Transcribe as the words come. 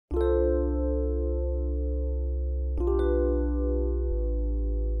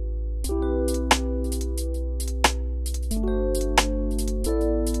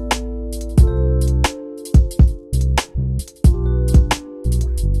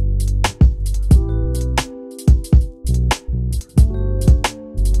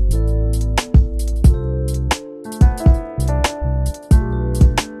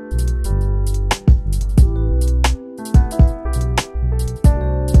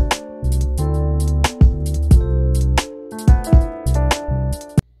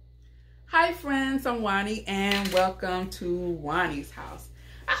welcome Wani, and welcome to Wani's house.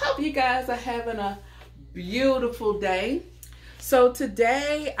 I hope you guys are having a beautiful day. So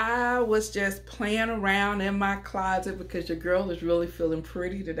today I was just playing around in my closet because your girl is really feeling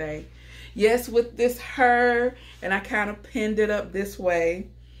pretty today. Yes, with this hair, and I kind of pinned it up this way.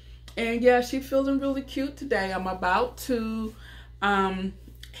 And yeah, she's feeling really cute today. I'm about to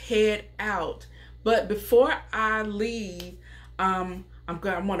head out. But before I leave,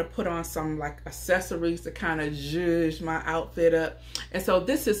 I want to put on some like accessories to kind of zhuzh my outfit up. And so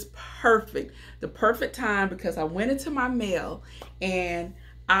this is perfect, the perfect time, because I went into my mail and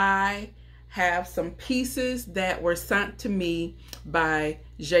I have some pieces that were sent to me by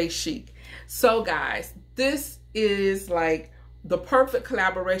Jechic. So guys, this is like the perfect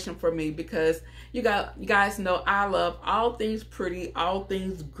collaboration for me because you guys know I love all things pretty, all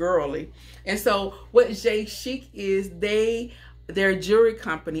things girly. And so what Jechic is, they're a jewelry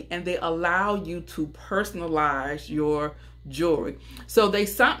company and they allow you to personalize your jewelry. So they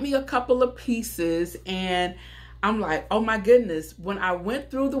sent me a couple of pieces and I'm like, oh my goodness. When I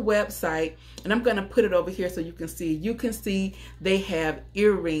went through the website, and I'm going to put it over here so you can see they have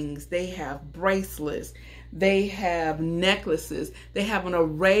earrings, they have bracelets, they have necklaces, they have an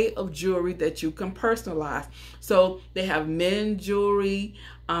array of jewelry that you can personalize. So they have men's jewelry,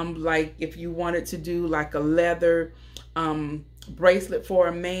 like if you wanted to do like a leather bracelet for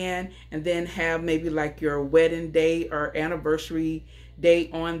a man, and then have maybe like your wedding date or anniversary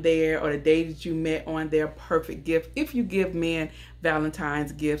date on there, or the day that you met on there. Perfect gift if you give men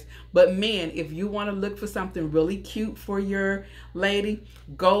Valentine's gifts. But men, if you want to look for something really cute for your lady,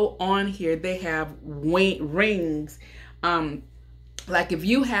 go on here. They have rings, like if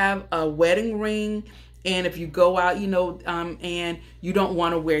you have a wedding ring and if you go out, and you don't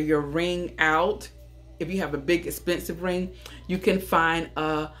want to wear your ring out, if you have a big expensive ring, you can find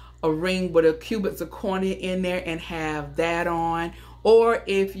a ring with a cubic zirconia in there and have that on. Or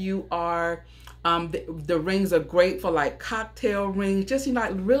if you are, the rings are great for like cocktail rings, just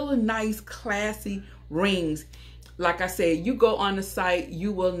like really nice, classy rings. Like I said, you go on the site,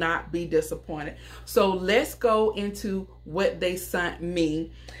 you will not be disappointed. So let's go into what they sent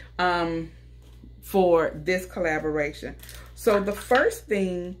me for this collaboration. So the first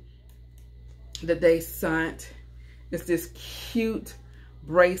thing that they sent is this cute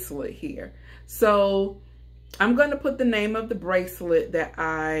bracelet here. So I'm going to put the name of the bracelet that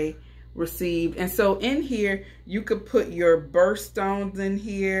I received. And so in here, you could put your birthstones in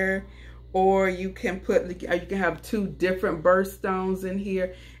here, or you can have two different birthstones in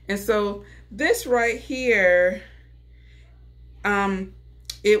here. And so this right here, I think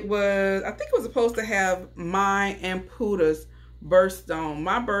it was supposed to have mine and Puda's birthstone.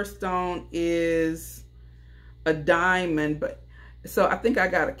 My birthstone is a diamond, but so I think I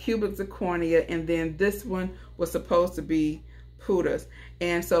got a cubic zirconia, and then this one was supposed to be Puda's.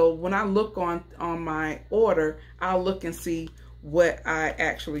 And so when I look on my order, I'll look and see what I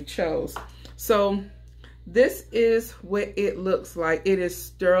actually chose. So this is what it looks like. It is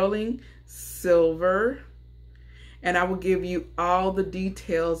sterling silver, and I will give you all the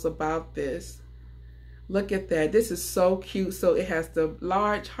details about this. Look at that. This is so cute. So it has the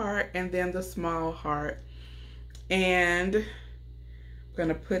large heart and then the small heart. And I'm going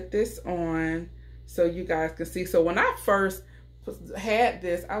to put this on so you guys can see. So when I first had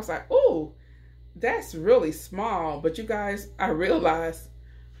this, I was like, oh, that's really small. But you guys, I realized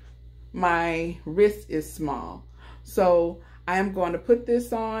my wrist is small. So I am going to put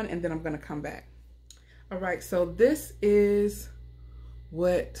this on and then I'm going to come back. All right, so this is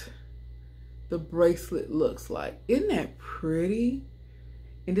what the bracelet looks like. Isn't that pretty?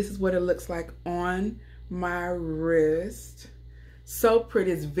 And this is what it looks like on my wrist. So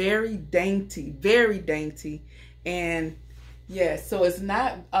pretty. It's very dainty, very dainty. And yes, so it's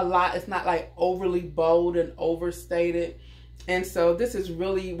not a lot. It's not like overly bold and overstated. And so this is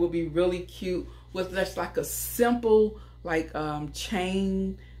will be really cute with just like a simple like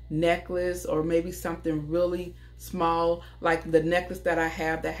chain necklace, or maybe something really small like the necklace that I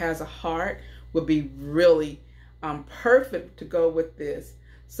have that has a heart would be really perfect to go with this.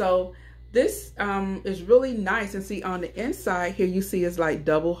 So this is really nice. And see on the inside here, you see it's like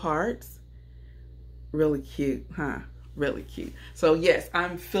double hearts. Really cute, huh? Really cute. So yes,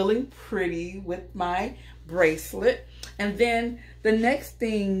 I'm feeling pretty with my bracelet. And then the next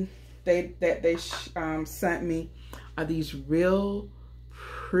thing they sent me are these real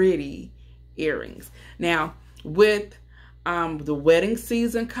pretty earrings. Now with the wedding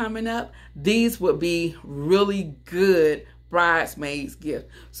season coming up, these would be really good bridesmaids gift.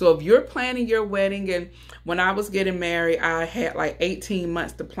 So if you're planning your wedding, and when I was getting married, I had like 18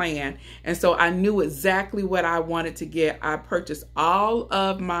 months to plan. And so I knew exactly what I wanted to get. I purchased all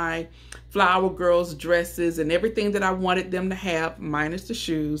of my flower girls dresses and everything that I wanted them to have, minus the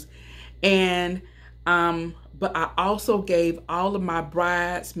shoes. And, but I also gave all of my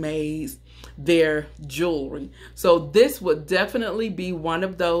bridesmaids their jewelry. So this would definitely be one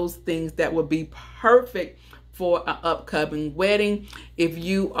of those things that would be perfect for an upcoming wedding. If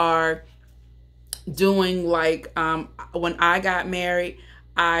you are doing like, when I got married,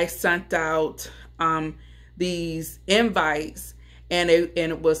 I sent out these invites, and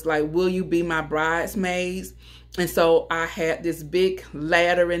it was like, will you be my bridesmaids? And so I had this big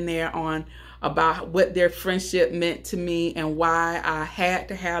ladder in there on about what their friendship meant to me and why I had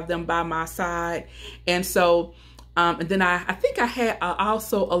to have them by my side. And so, and then I think I had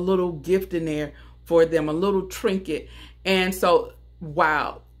also a little gift in there for them, a little trinket. And so,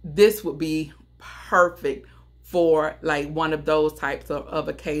 wow, this would be perfect for like one of those types of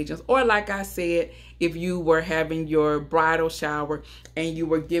occasions. Or like I said, if you were having your bridal shower and you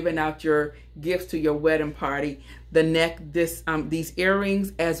were giving out your gifts to your wedding party, these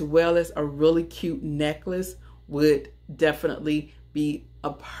earrings as well as a really cute necklace would definitely be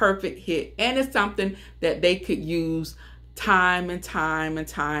a perfect hit. And it's something that they could use time and time and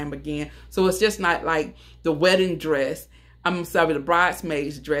time again. So it's just not like the wedding dress, I'm sorry, the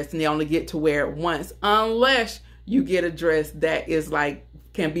bridesmaid's dress, and they only get to wear it once, unless you get a dress that is like,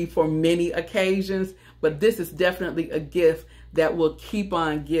 can be for many occasions. But this is definitely a gift that will keep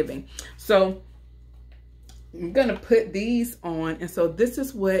on giving. So I'm gonna put these on, and so this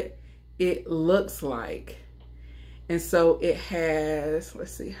is what it looks like. And so it has,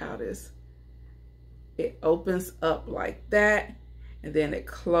 let's see how it opens up like that, and then it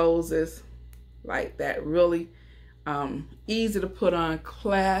closes like that. Really easy to put on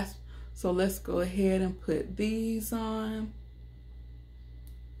clasp. So let's go ahead and put these on.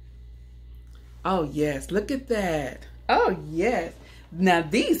 Oh yes, look at that. Oh yes. Now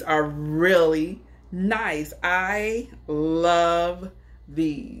these are really nice. I love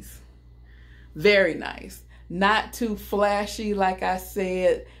these. Very nice. Not too flashy, like I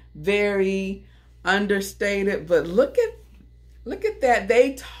said, very understated, but look at that.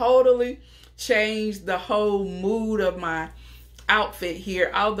 They totally changed the whole mood of my outfit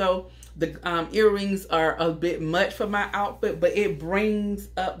here. Although the earrings are a bit much for my outfit, but it brings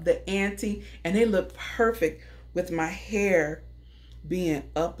up the ante, and they look perfect with my hair being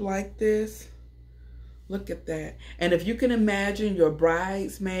up like this. Look at that. And if you can imagine your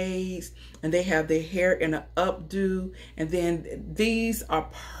bridesmaids and they have their hair in an updo, and then these are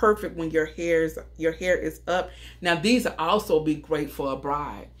perfect when your hair is up. Now these will also be great for a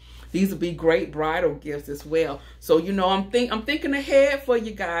bride. These will be great bridal gifts as well. So, you know, I'm thinking ahead for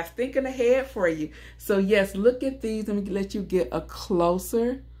you guys, thinking ahead for you. So yes, look at these. Let me let you get a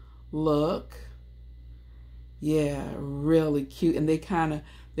closer look. Yeah, really cute. And they kind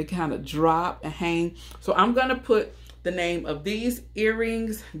of drop and hang. So I'm going to put the name of these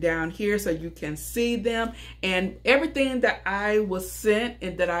earrings down here so you can see them. And everything that I was sent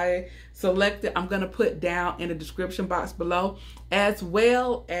and that I selected, I'm going to put down in the description box below, as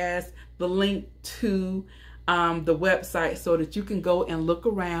well as the link to the website, so that you can go and look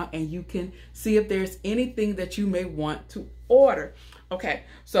around and you can see if there's anything that you may want to order. Okay,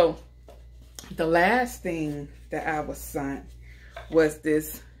 so the last thing that I was sent was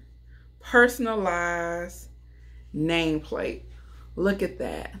this personalized nameplate. Look at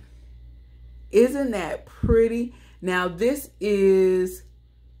that. Isn't that pretty? Now this is,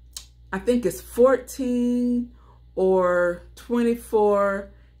 I think it's 14 or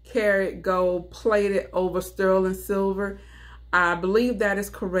 24 karat gold plated over sterling silver. I believe that is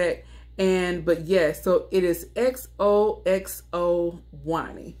correct. But yes, so it is XOXO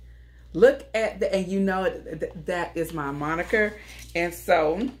Wani. Look at that, and you know that is my moniker. And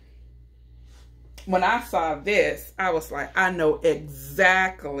so when I saw this, I was like, I know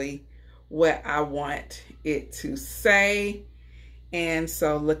exactly what I want it to say. And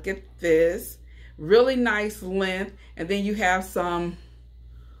so look at this, really nice length, and then you have some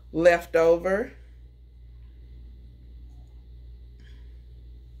left over.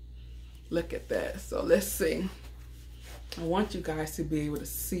 Look at that. So let's see. I want you guys to be able to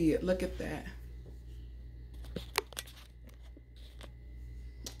see it. Look at that.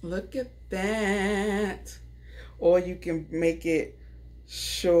 Look at that. Or you can make it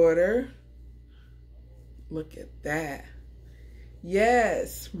shorter. Look at that.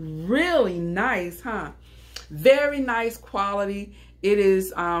 Yes, really nice, huh? Very nice quality. It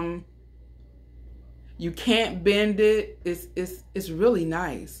is, You can't bend it. It's really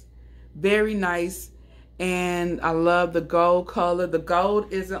nice. Very nice. And I love the gold color. The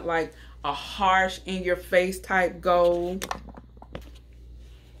gold isn't like a harsh in your face type gold.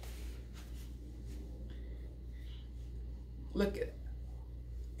 Look at it.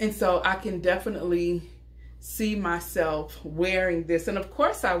 And so I can definitely see myself wearing this. And of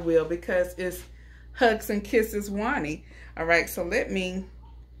course I will, because it's Hugs and Kisses Wani. All right, so let me,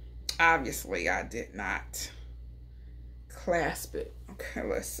 obviously I did not clasp it. Okay,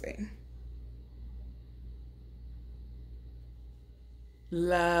 let's see.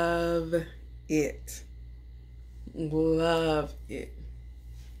 Love it. Love it.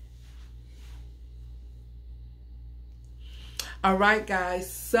 All right,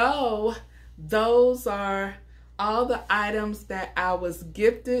 guys, so those are all the items that I was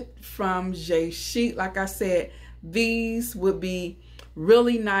gifted from Jechic. Like I said, these would be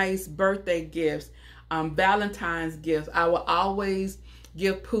really nice birthday gifts, Valentine's gifts. I will always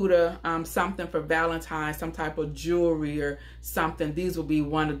give Puda something for Valentine's, some type of jewelry or something. These will be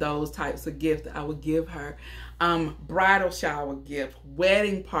one of those types of gifts that I would give her. Bridal shower gift,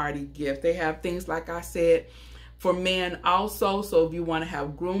 wedding party gift. They have things, like I said, for men also. So if you want to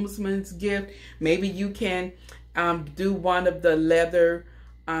have groomsmen's gift, maybe you can do one of the leather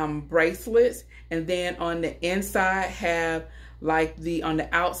bracelets, and then on the inside have like on the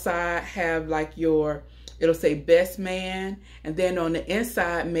outside have like your, it'll say best man, and then on the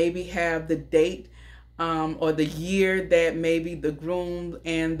inside maybe have the date or the year that maybe the groom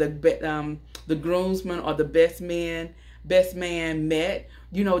and the groomsman or the best man met.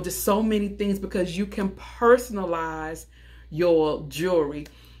 You know, just so many things, because you can personalize your jewelry.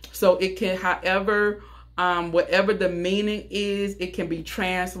 So it can, however, whatever the meaning is, it can be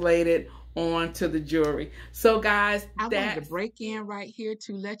translated onto the jewelry. So guys, I wanted to break in right here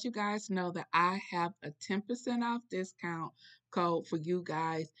to let you guys know that I have a 10% off discount code for you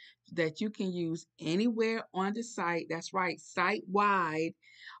guys that you can use anywhere on the site. That's right, site-wide.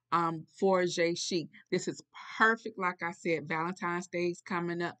 For Jechic. This is perfect. Like I said, Valentine's Day is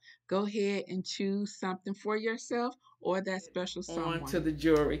coming up. Go ahead and choose something for yourself or that special someone. Onto the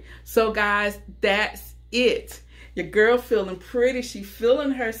jewelry. So guys, that's it. Your girl feeling pretty. She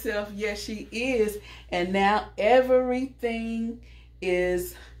feeling herself. Yes, she is. And now everything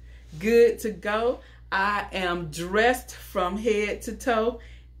is good to go. I am dressed from head to toe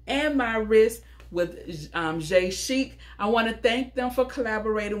and my wrist with Jechic. I want to thank them for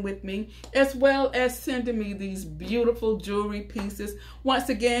collaborating with me, as well as sending me these beautiful jewelry pieces. Once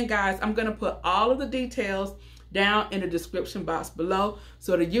again, guys, I'm going to put all of the details down in the description box below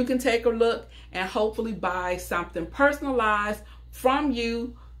so that you can take a look and hopefully buy something personalized from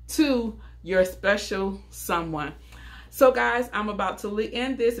you to your special someone. So guys, I'm about to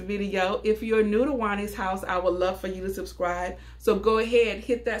end this video. If you're new to Wani's house, I would love for you to subscribe. So go ahead,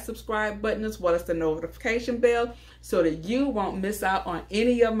 hit that subscribe button as well as the notification bell so that you won't miss out on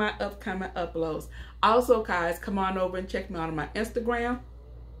any of my upcoming uploads. Also, guys, come on over and check me out on my Instagram.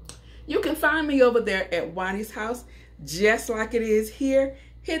 You can find me over there at Wani's house, just like it is here.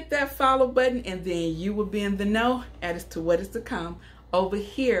 Hit that follow button and then you will be in the know as to what is to come over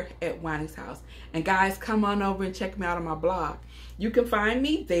here at Wani's house. And guys, come on over and check me out on my blog. You can find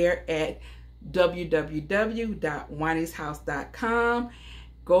me there at www.wanishouse.com.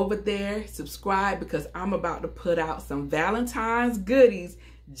 Go over there, subscribe, because I'm about to put out some Valentine's goodies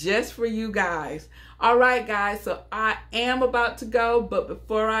just for you guys. All right, guys, so I am about to go, but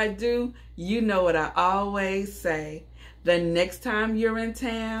before I do, you know what I always say. The next time you're in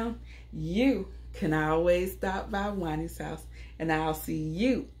town, you can always stop by Wani's house. And I'll see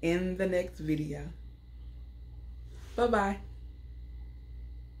you in the next video. Bye-bye.